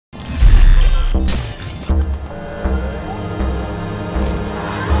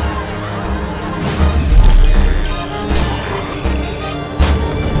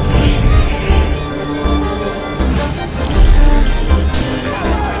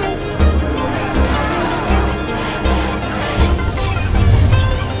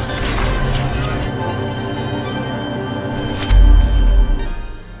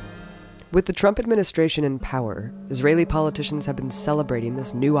With the Trump administration in power, Israeli politicians have been celebrating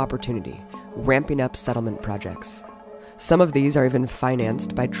this new opportunity, ramping up settlement projects. Some of these are even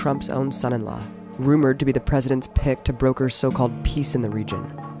financed by Trump's own son-in-law, rumored to be the president's pick to broker so-called peace in the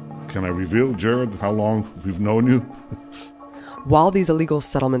region. Can I reveal, Jared, how long we've known you? While these illegal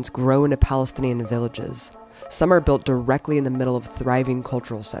settlements grow into Palestinian villages, some are built directly in the middle of thriving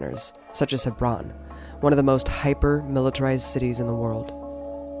cultural centers, such as Hebron, one of the most hyper-militarized cities in the world.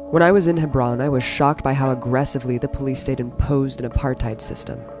 When I was in Hebron, I was shocked by how aggressively the police state imposed an apartheid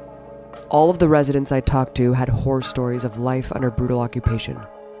system. All of the residents I talked to had horror stories of life under brutal occupation.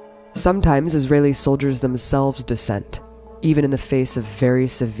 Sometimes Israeli soldiers themselves dissent, even in the face of very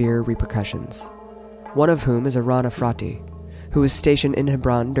severe repercussions. One of whom is Eran Efrati, who was stationed in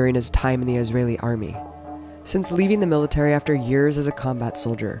Hebron during his time in the Israeli army. Since leaving the military after years as a combat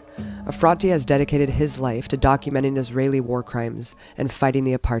soldier, Efrati has dedicated his life to documenting Israeli war crimes and fighting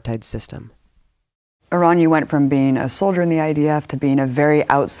the apartheid system. Eran, you went from being a soldier in the IDF to being a very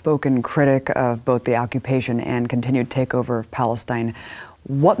outspoken critic of both the occupation and continued takeover of Palestine.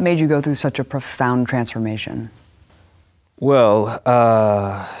 What made you go through such a profound transformation? Well,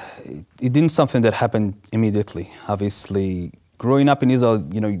 it didn't something that happened immediately. Obviously, growing up in Israel,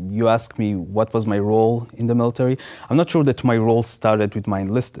 you ask me what was my role in the military. I'm not sure that my role started with my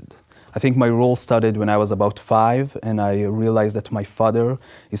enlisted. I think my role started when I was about 5, and I realized that my father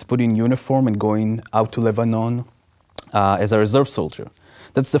is putting uniform and going out to Lebanon as a reserve soldier.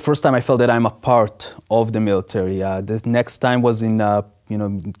 That's the first time I felt that I'm a part of the military. The next time was in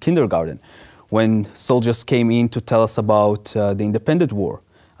kindergarten, when soldiers came in to tell us about the Independent War,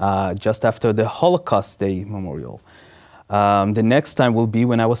 just after the Holocaust Day Memorial. The next time will be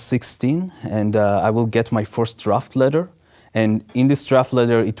when I was 16, and I will get my first draft letter. And in this draft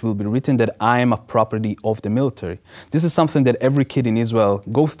letter, it will be written that I am a property of the military. This is something that every kid in Israel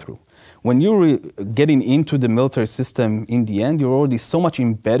goes through. When you're getting into the military system, in the end, you're already so much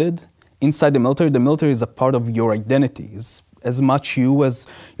embedded inside the military. The military is a part of your identity. It's as much you as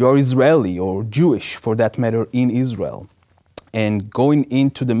you are Israeli or Jewish, for that matter, in Israel. And going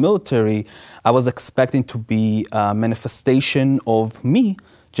into the military, I was expecting to be a manifestation of me,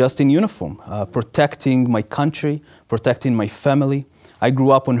 just in uniform, protecting my country, protecting my family. I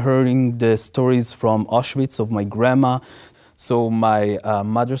grew up on hearing the stories from Auschwitz of my grandma. So my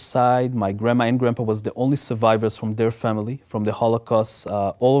mother's side, my grandma and grandpa was the only survivors from their family, from the Holocaust.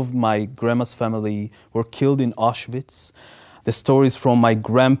 All of my grandma's family were killed in Auschwitz. The stories from my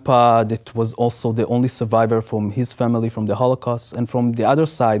grandpa, that was also the only survivor from his family from the Holocaust. And from the other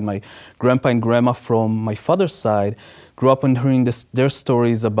side, my grandpa and grandma from my father's side grew up on hearing their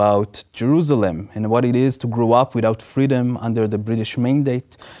stories about Jerusalem and what it is to grow up without freedom under the British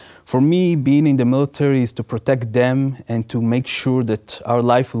mandate. For me, being in the military is to protect them and to make sure that our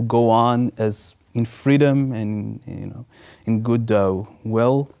life will go on as in freedom and in good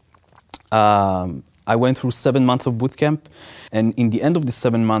will. I went through 7 months of boot camp, and in the end of the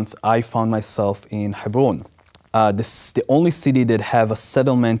 7 months, I found myself in Hebron. This is the only city that have a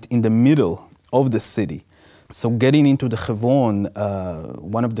settlement in the middle of the city. So getting into the Hebron,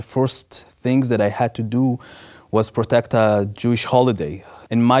 one of the first things that I had to do was protect a Jewish holiday.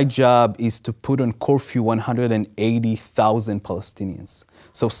 And my job is to put on curfew 180,000 Palestinians.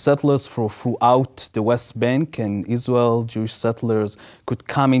 So settlers throughout the West Bank and Israel, Jewish settlers, could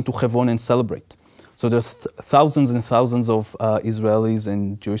come into Hebron and celebrate. So there's thousands and thousands of Israelis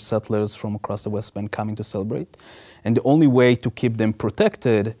and Jewish settlers from across the West Bank coming to celebrate. And the only way to keep them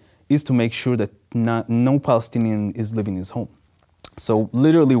protected is to make sure that no Palestinian is leaving his home. So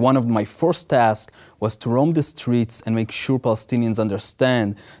literally one of my first tasks was to roam the streets and make sure Palestinians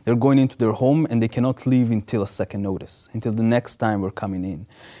understand they're going into their home and they cannot leave until a second notice, until the next time we're coming in.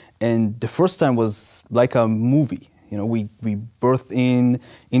 And the first time was like a movie. We birthed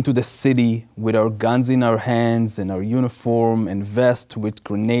into the city with our guns in our hands and our uniform and vest with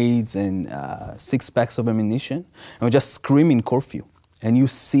grenades and 6 packs of ammunition. And we're just screaming curfew. And you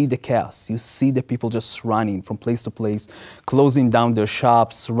see the chaos. You see the people just running from place to place, closing down their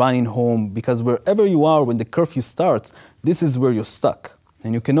shops, running home, because wherever you are when the curfew starts, this is where you're stuck.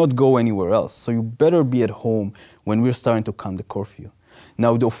 And you cannot go anywhere else. So you better be at home when we're starting to count the curfew.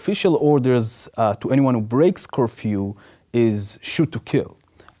 Now, the official orders to anyone who breaks curfew is shoot to kill.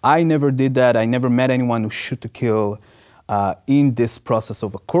 I never did that. I never met anyone who shoot to kill in this process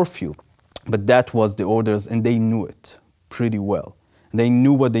of a curfew. But that was the orders, and they knew it pretty well. They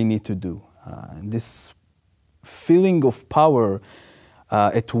knew what they need to do. This feeling of power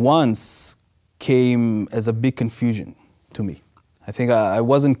at once came as a big confusion to me. I think I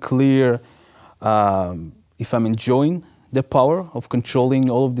wasn't clear if I'm enjoying the power of controlling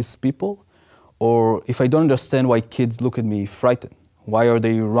all of these people, or if I don't understand why kids look at me frightened. Why are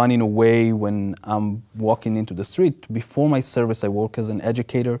they running away when I'm walking into the street? Before my service, I work as an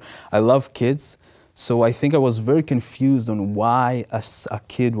educator. I love kids. So I think I was very confused on why a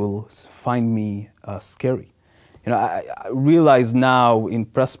kid will find me scary. I realize now in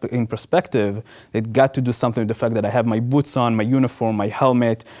perspective, it got to do something with the fact that I have my boots on, my uniform, my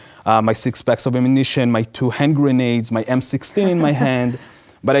helmet, my 6 packs of ammunition, my 2 hand grenades, my M16 in my hand.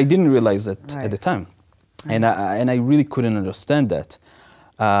 But I didn't realize that at the time. Right. And I really couldn't understand that.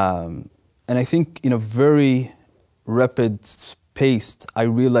 And I think in a very rapid pace, I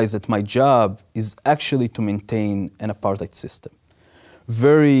realized that my job is actually to maintain an apartheid system.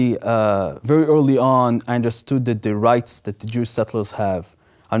 Very early on, I understood that the rights that the Jewish settlers have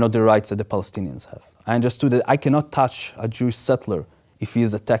are not the rights that the Palestinians have. I understood that I cannot touch a Jewish settler if he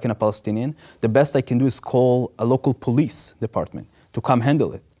is attacking a Palestinian. The best I can do is call a local police department to come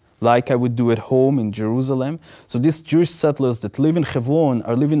handle it, like I would do at home in Jerusalem. So these Jewish settlers that live in Hebron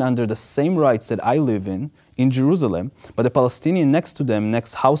are living under the same rights that I live in Jerusalem, but the Palestinian next to them,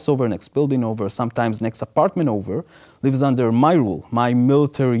 next house over, next building over, sometimes next apartment over, lives under my rule, my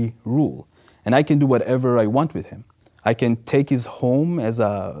military rule. And I can do whatever I want with him. I can take his home as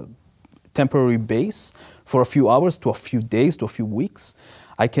a temporary base for a few hours to a few days to a few weeks.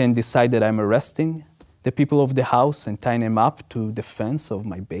 I can decide that I'm arresting the people of the house and tying them up to the fence of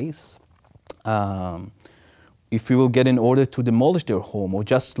my base. If we will get an order to demolish their home or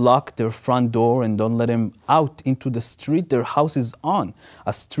just lock their front door and don't let them out into the street their house is on,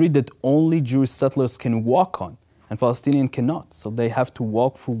 a street that only Jewish settlers can walk on and Palestinians cannot. So they have to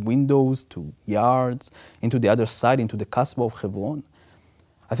walk through windows to yards, into the other side, into the Kasbah of Hebron.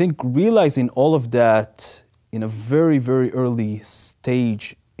 I think realizing all of that in a very, very early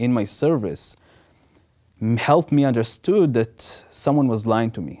stage in my service helped me understood that someone was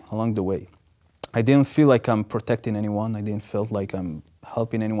lying to me along the way. I didn't feel like I'm protecting anyone. I didn't feel like I'm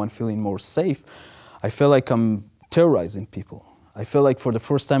helping anyone feeling more safe. I felt like I'm terrorizing people. I feel like for the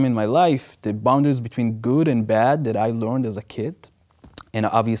first time in my life, the boundaries between good and bad that I learned as a kid, and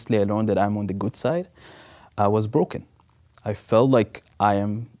obviously I learned that I'm on the good side, was broken. I felt like I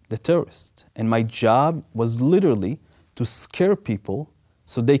am the terrorist. And my job was literally to scare people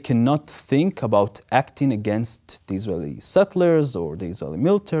so they cannot think about acting against the Israeli settlers or the Israeli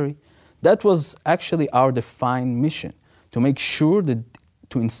military. That was actually our defined mission, to make sure that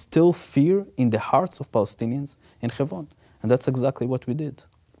to instill fear in the hearts of Palestinians in Hebron. And that's exactly what we did.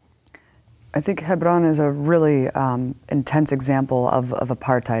 I think Hebron is a really intense example of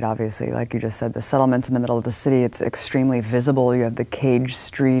apartheid, obviously. Like you just said, the settlements in the middle of the city, it's extremely visible. You have the cage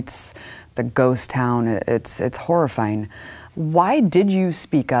streets, the ghost town. It's horrifying. Why did you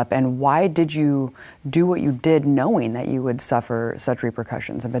speak up and why did you do what you did knowing that you would suffer such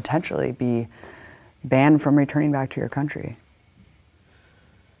repercussions and potentially be banned from returning back to your country?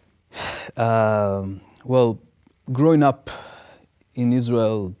 Well, growing up in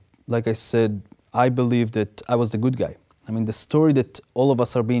Israel, like I said, I believe that I was the good guy. I mean, the story that all of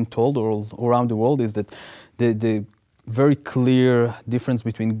us are being told all around the world is that the very clear difference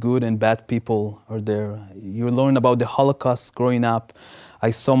between good and bad people are there. You learn about the Holocaust growing up.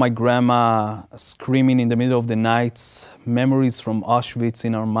 I saw my grandma screaming in the middle of the nights, memories from Auschwitz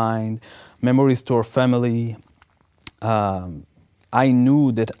in our mind, memories to our family. I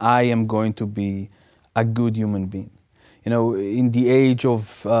knew that I am going to be a good human being. You know, in the age of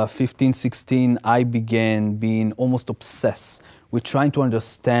 15, 16, I began being almost obsessed with trying to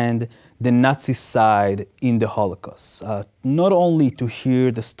understand the Nazi side in the Holocaust. Not only to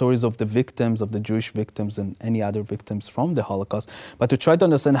hear the stories of the victims, of the Jewish victims and any other victims from the Holocaust, but to try to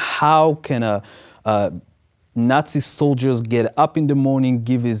understand how can a Nazi soldiers get up in the morning,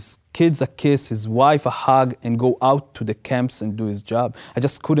 give his kids a kiss, his wife a hug, and go out to the camps and do his job. I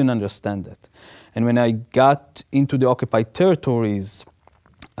just couldn't understand that. And when I got into the occupied territories,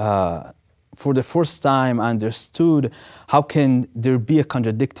 for the first time I understood how can there be a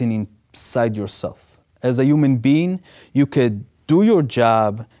contradiction inside yourself. As a human being, you could do your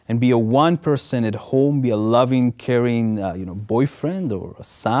job and be a one person at home, be a loving, caring boyfriend or a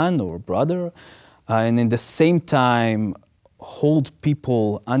son or a brother, and in the same time hold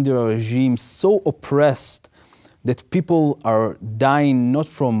people under a regime so oppressed that people are dying not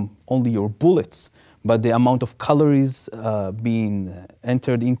from only your bullets, but the amount of calories being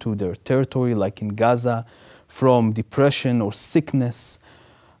entered into their territory, like in Gaza, from depression or sickness.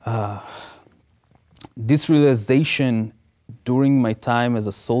 This realization during my time as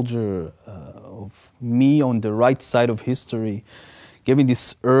a soldier of me on the right side of history gave me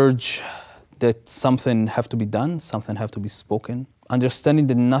this urge that something have to be done, something have to be spoken. understanding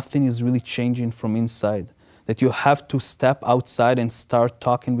that nothing is really changing from inside, that you have to step outside and start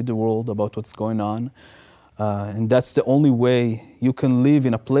talking with the world about what's going on. And that's the only way you can live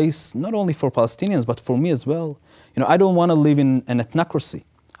in a place, not only for Palestinians, but for me as well. You know, I don't want to live in an ethnocracy.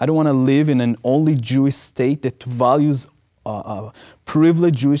 I don't want to live in an only Jewish state that values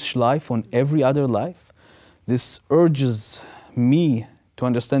privileged Jewish life on every other life. This urges me to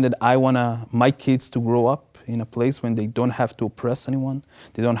understand that I want my kids to grow up in a place when they don't have to oppress anyone,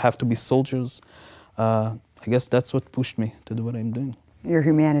 they don't have to be soldiers. I guess that's what pushed me to do what I'm doing. Your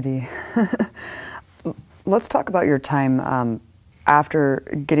humanity. Let's talk about your time after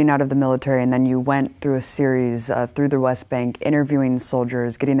getting out of the military, and then you went through a series through the West Bank, interviewing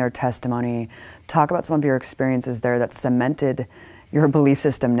soldiers, getting their testimony. Talk about some of your experiences there that cemented your belief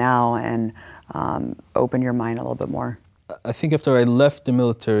system now and opened your mind a little bit more. I think after I left the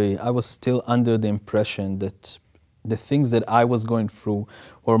military, I was still under the impression that the things that I was going through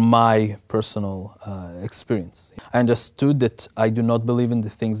were my personal experience. I understood that I do not believe in the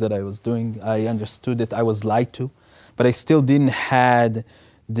things that I was doing. I understood that I was lied to, but I still didn't have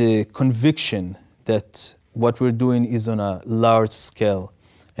the conviction that what we're doing is on a large scale.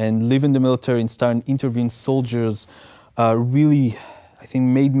 And leaving the military and starting interviewing soldiers really, I think,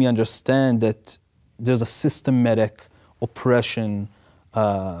 made me understand that there's a systematic oppression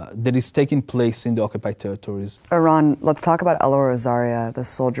that is taking place in the occupied territories. Eran, let's talk about Elor Azaria, the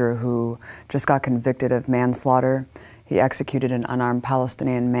soldier who just got convicted of manslaughter. He executed an unarmed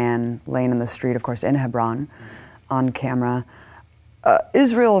Palestinian man laying in the street, of course, in Hebron, on camera.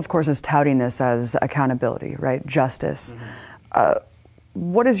 Israel, of course, is touting this as accountability, right? Justice.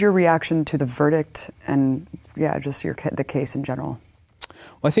 What is your reaction to the verdict and, yeah, just the case in general?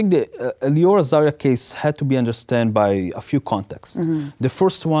 Well, I think the Elor Azaria case had to be understood by a few contexts. The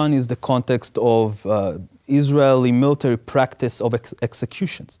first one is the context of Israeli military practice of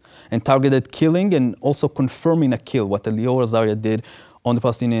executions and targeted killing, and also confirming a kill. What Elor Azaria did on the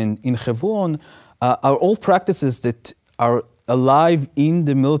Palestinian in Hebron are all practices that are alive in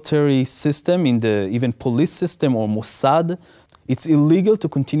the military system, in the even police system or Mossad. It's illegal to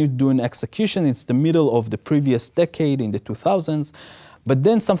continue doing execution. It's the middle of the previous decade, in the 2000s. But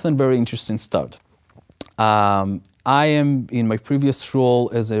then something very interesting started. I am, in my previous role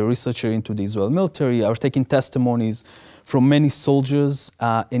as a researcher into the Israeli military, I was taking testimonies from many soldiers.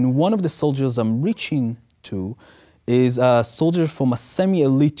 And one of the soldiers I'm reaching to is a soldier from a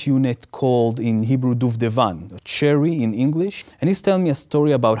semi-elite unit called, in Hebrew, Duvdevan, Cherry in English. And he's telling me a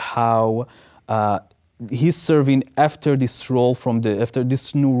story about how he's serving after this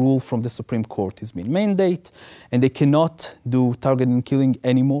new rule from the Supreme Court has been mandated, and they cannot do targeting and killing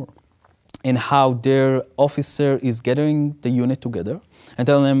anymore. And how their officer is gathering the unit together and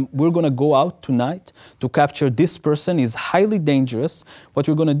telling them, we're going to go out tonight to capture this person. Is highly dangerous. What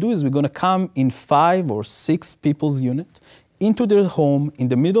we're going to do is we're going to come in 5 or 6 people's unit into their home in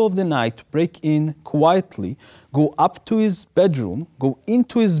the middle of the night, break in quietly, go up to his bedroom, go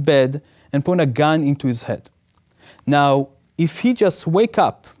into his bed, and point a gun into his head. Now, if he just wake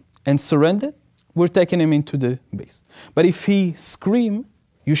up and surrender, we're taking him into the base. But if he scream,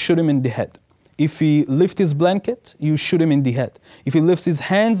 you shoot him in the head. If he lift his blanket, you shoot him in the head. If he lifts his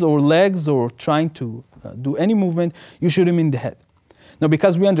hands or legs or trying to do any movement, you shoot him in the head. Now,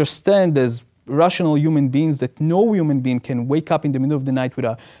 because we understand as rational human beings that no human being can wake up in the middle of the night with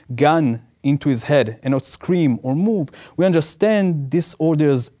a gun into his head and not scream or move, we understand these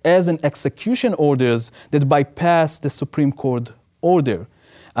orders as an execution orders that bypass the Supreme Court order.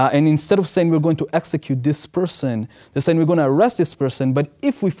 And instead of saying we're going to execute this person, they're saying we're going to arrest this person, but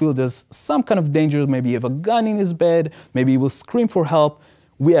if we feel there's some kind of danger, maybe he have a gun in his bed, maybe he will scream for help,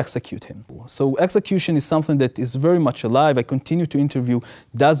 we execute him. So execution is something that is very much alive. I continue to interview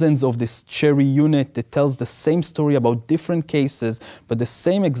dozens of this Cherry unit that tells the same story about different cases, but the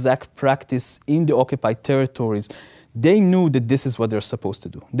same exact practice in the occupied territories. They knew that this is what they're supposed to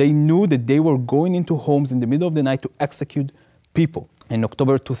do. They knew that they were going into homes in the middle of the night to execute people. In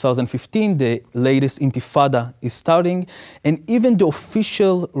October 2015, the latest intifada is starting, and even the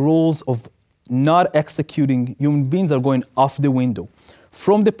official rules of not executing human beings are going off the window.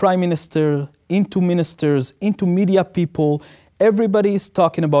 From the prime minister, into ministers, into media people, everybody is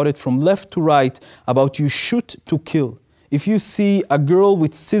talking about it from left to right, about you shoot to kill. If you see a girl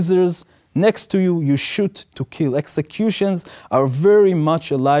with scissors next to you, you shoot to kill. Executions are very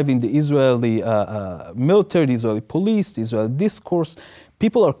much alive in the Israeli military, the Israeli police, the Israeli discourse.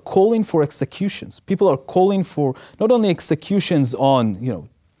 People are calling for executions. People are calling for not only executions on,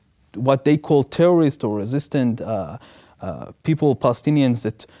 what they call terrorist or resistant people, Palestinians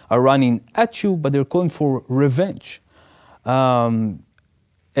that are running at you, but they're calling for revenge. And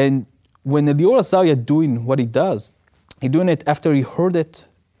when Elior Azaria doing what he does, he doing it after he heard it,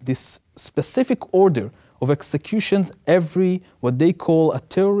 this specific order of executions every, what they call a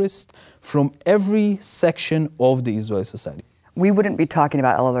terrorist, from every section of the Israeli society. We wouldn't be talking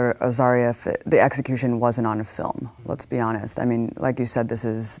about Elior Azaria if the execution wasn't on a film, let's be honest. I mean, like you said, this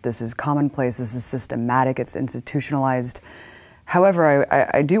is commonplace, this is systematic, it's institutionalized. However,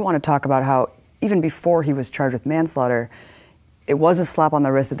 I do want to talk about how even before he was charged with manslaughter, it was a slap on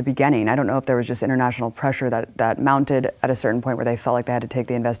the wrist at the beginning. I don't know if there was just international pressure that mounted at a certain point where they felt like they had to take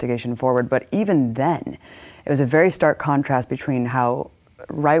the investigation forward, but even then, it was a very stark contrast between how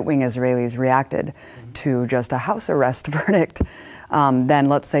right-wing Israelis reacted to just a house arrest verdict. Then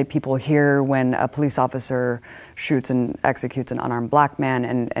let's say people hear when a police officer shoots and executes an unarmed black man,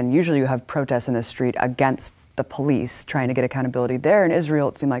 and usually you have protests in the street against the police trying to get accountability. There in Israel,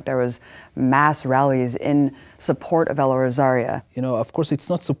 it seemed like there was mass rallies in support of Elior Azaria. You know, of course, it's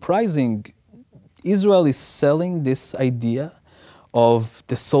not surprising. Israel is selling this idea of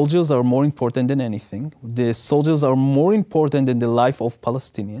the soldiers are more important than anything. The soldiers are more important than the life of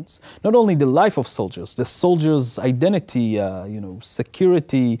Palestinians. Not only the life of soldiers, the soldiers' identity,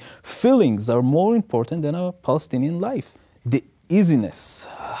 security, feelings are more important than a Palestinian life. The easiness,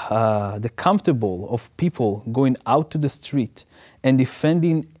 the comfortable of people going out to the street and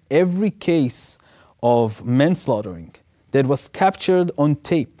defending every case of manslaughtering that was captured on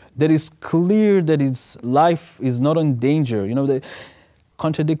tape, that is clear that his life is not in danger, they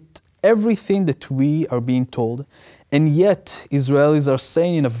contradict everything that we are being told. And yet, Israelis are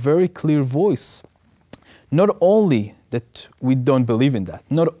saying in a very clear voice, not only that we don't believe in that,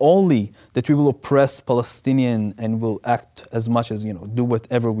 not only that we will oppress Palestinian and will act as much as, do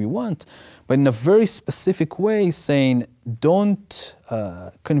whatever we want, but in a very specific way saying, don't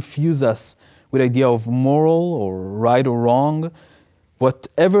confuse us with the idea of moral or right or wrong.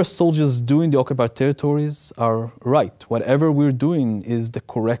 Whatever soldiers do in the occupied territories are right. Whatever we're doing is the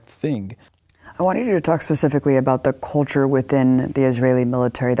correct thing. I wanted you to talk specifically about the culture within the Israeli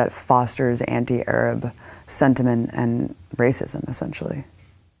military that fosters anti-Arab sentiment and racism, essentially.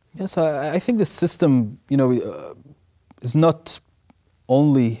 Yes, I think the system, is not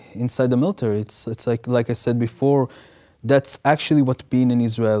only inside the military. It's like I said before, that's actually what being an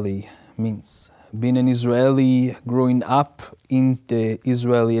Israeli means. Being an Israeli, growing up in the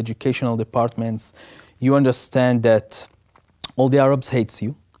Israeli educational departments, you understand that all the Arabs hate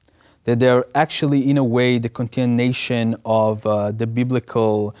you, that they're actually, in a way, the continuation of the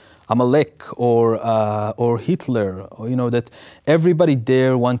biblical Amalek or Hitler, that everybody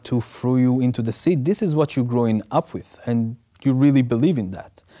there want to throw you into the sea. This is what you're growing up with, and you really believe in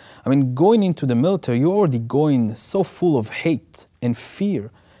that. I mean, going into the military, you're already going so full of hate and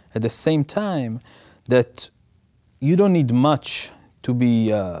fear at the same time that you don't need much to be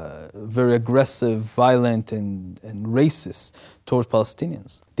very aggressive, violent, and racist toward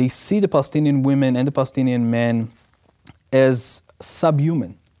Palestinians. They see the Palestinian women and the Palestinian men as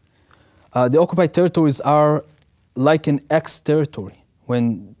subhuman. The occupied territories are like an ex-territory,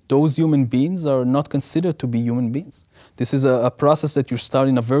 when those human beings are not considered to be human beings. This is a process that you start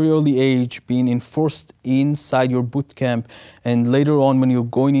in a very early age, being enforced inside your boot camp, and later on when you're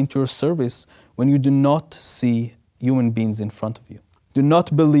going into your service, when you do not see human beings in front of you. Do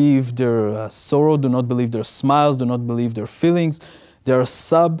not believe their sorrow, do not believe their smiles, do not believe their feelings. They are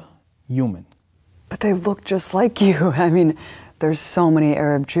subhuman. But they look just like you. I mean, there's so many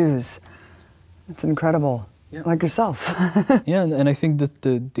Arab Jews. It's incredible. Yeah. Like yourself. Yeah, and I think that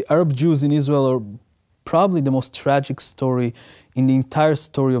the Arab Jews in Israel are probably the most tragic story in the entire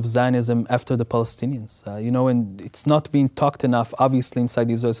story of Zionism after the Palestinians. And it's not being talked enough, obviously, inside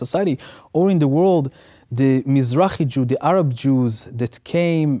the Israeli society or in the world. The Mizrahi Jew, the Arab Jews that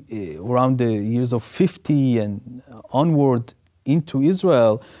came around the years of 50 and onward into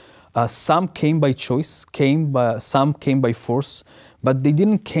Israel, some came by choice, some came by force, but they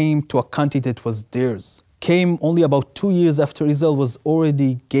didn't came to a country that was theirs. Came only about 2 years after Israel was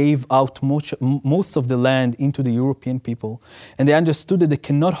already gave out most of the land into the European people, and they understood that they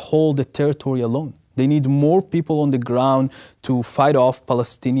cannot hold the territory alone. They need more people on the ground to fight off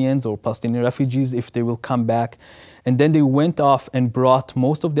Palestinians or Palestinian refugees if they will come back. And then they went off and brought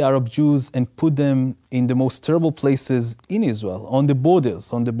most of the Arab Jews and put them in the most terrible places in Israel, on the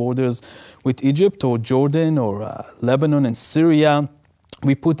borders with Egypt or Jordan or Lebanon and Syria.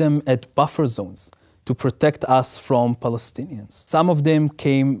 We put them at buffer zones to protect us from Palestinians. Some of them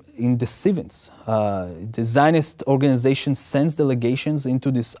came in the 70s. The Zionist organization sends delegations into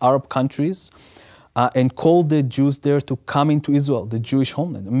these Arab countries and called the Jews there to come into Israel, the Jewish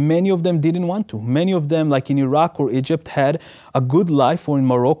homeland. Many of them didn't want to. Many of them, like in Iraq or Egypt, had a good life, or in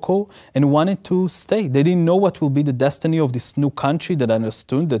Morocco, and wanted to stay. They didn't know what will be the destiny of this new country that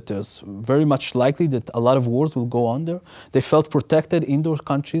understood that there's very much likely that a lot of wars will go on there. They felt protected in those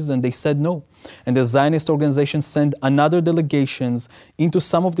countries, and they said no. And the Zionist organization sent another delegations into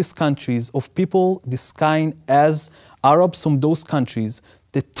some of these countries of people disguised as Arabs from those countries,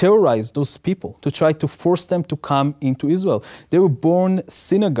 that terrorized those people to try to force them to come into Israel. They were born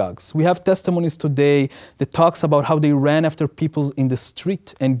synagogues. We have testimonies today that talks about how they ran after people in the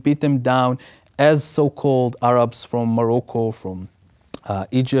street and beat them down as so-called Arabs from Morocco, from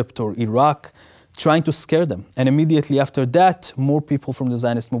Egypt or Iraq, trying to scare them. And immediately after that, more people from the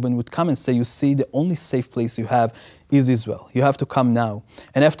Zionist movement would come and say, you see, the only safe place you have is Israel. You have to come now.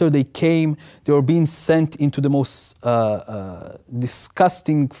 And after they came, they were being sent into the most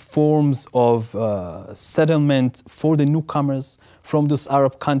disgusting forms of settlement for the newcomers from those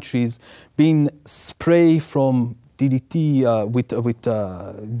Arab countries, being sprayed from DDT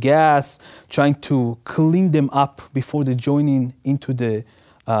with gas, trying to clean them up before they joining into the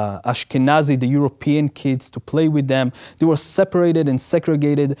Ashkenazi, the European kids, to play with them. They were separated and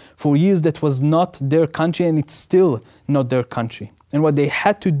segregated for years. That was not their country, and it's still not their country. And what they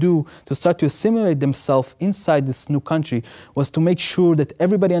had to do to start to assimilate themselves inside this new country was to make sure that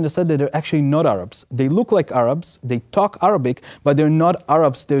everybody understood that they're actually not Arabs. They look like Arabs, they talk Arabic, but they're not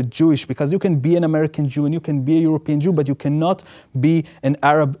Arabs, they're Jewish, because you can be an American Jew and you can be a European Jew, but you cannot be an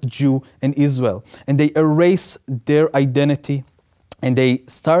Arab Jew in Israel. And they erase their identity, and they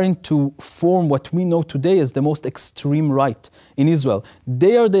starting to form what we know today as the most extreme right in Israel.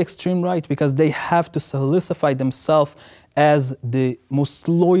 They are the extreme right because they have to solidify themselves as the most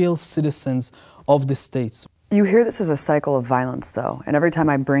loyal citizens of the states. You hear this as a cycle of violence, though, and every time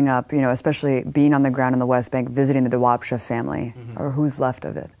I bring up, especially being on the ground in the West Bank, visiting the Dawabsha family, or who's left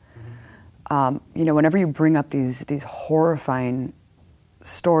of it, whenever you bring up these horrifying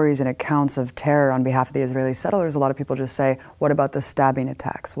stories and accounts of terror on behalf of the Israeli settlers, a lot of people just say, what about the stabbing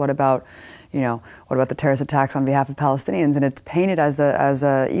attacks? What about the terrorist attacks on behalf of Palestinians? And it's painted as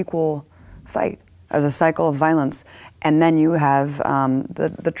a equal fight, as a cycle of violence. And then you have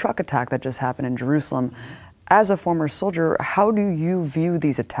the truck attack that just happened in Jerusalem. As a former soldier, how do you view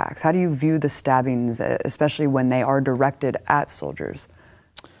these attacks? How do you view the stabbings, especially when they are directed at soldiers?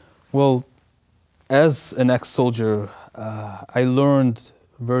 Well, as an ex-soldier, I learned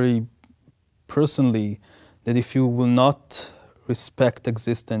very personally that if you will not respect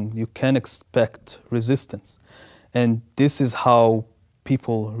existence, you can expect resistance. And this is how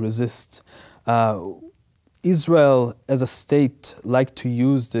people resist. Israel as a state like to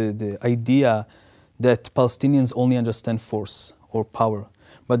use the idea that Palestinians only understand force or power.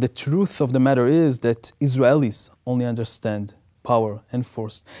 But the truth of the matter is that Israelis only understand power and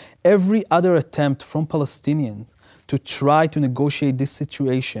force. Every other attempt from Palestinians to try to negotiate this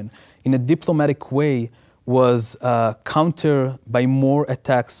situation in a diplomatic way was countered by more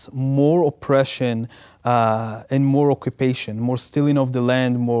attacks, more oppression, and more occupation, more stealing of the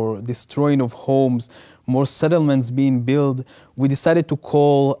land, more destroying of homes, more settlements being built. We decided to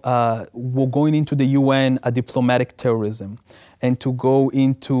call going into the UN a diplomatic terrorism, and to go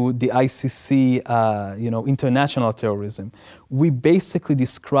into the ICC, international terrorism. We basically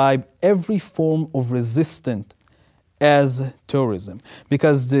describe every form of resistance as terrorism,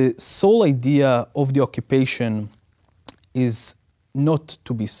 because the sole idea of the occupation is not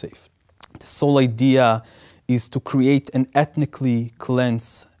to be safe. The sole idea is to create an ethnically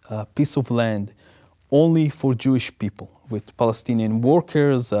cleansed piece of land only for Jewish people, with Palestinian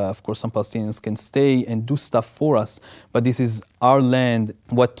workers. Of course, some Palestinians can stay and do stuff for us, but this is our land.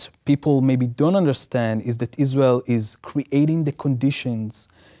 What people maybe don't understand is that Israel is creating the conditions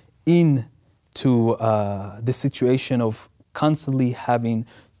into the situation of constantly having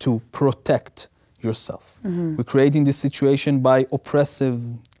to protect yourself. We're creating this situation by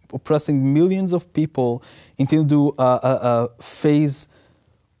oppressing millions of people until a phase.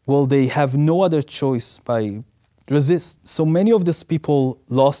 Well, they have no other choice by resist. So many of these people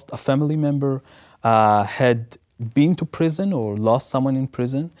lost a family member, had been to prison or lost someone in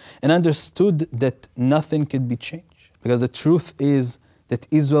prison, and understood that nothing could be changed. Because the truth is that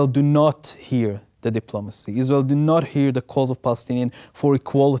Israel do not hear the diplomacy. Israel do not hear the calls of Palestinians for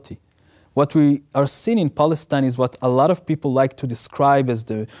equality. What we are seeing in Palestine is what a lot of people like to describe as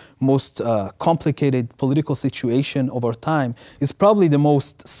the most complicated political situation of our time, is probably the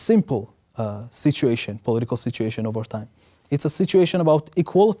most simple political situation of our time. It's a situation about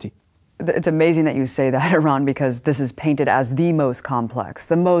equality. it's amazing that you say that, Iran, because this is painted as the most complex,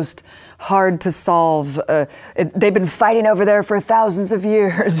 the most hard to solve. They've been fighting over there for thousands of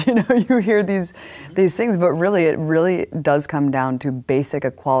years. You know, you hear these things, but really, it really does come down to basic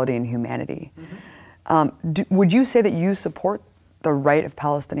equality and humanity. Would you say that you support the right of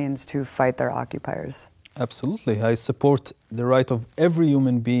Palestinians to fight their occupiers? Absolutely. I support the right of every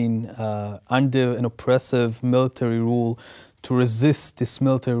human being under an oppressive military rule to resist this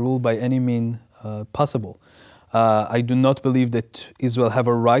military rule by any means possible. I do not believe that Israel have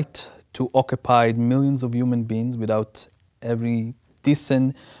a right to occupy millions of human beings without every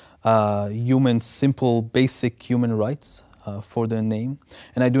decent human, simple, basic human rights for their name.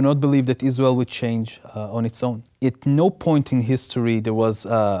 And I do not believe that Israel would change on its own. At no point in history there was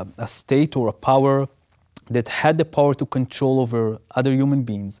a state or a power that had the power to control over other human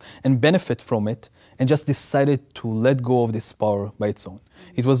beings and benefit from it and just decided to let go of this power by its own.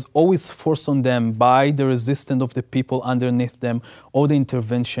 It was always forced on them by the resistance of the people underneath them or the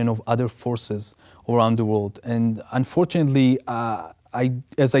intervention of other forces around the world. And unfortunately,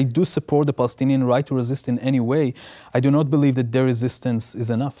 as I do support the Palestinian right to resist in any way, I do not believe that their resistance is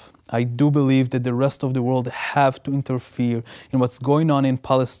enough. I do believe that the rest of the world have to interfere in what's going on in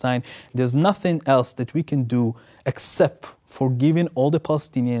Palestine. There's nothing else that we can do except for giving all the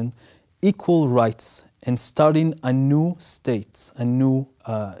Palestinians equal rights and starting a new state, a new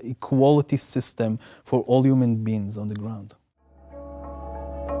equality system for all human beings on the ground.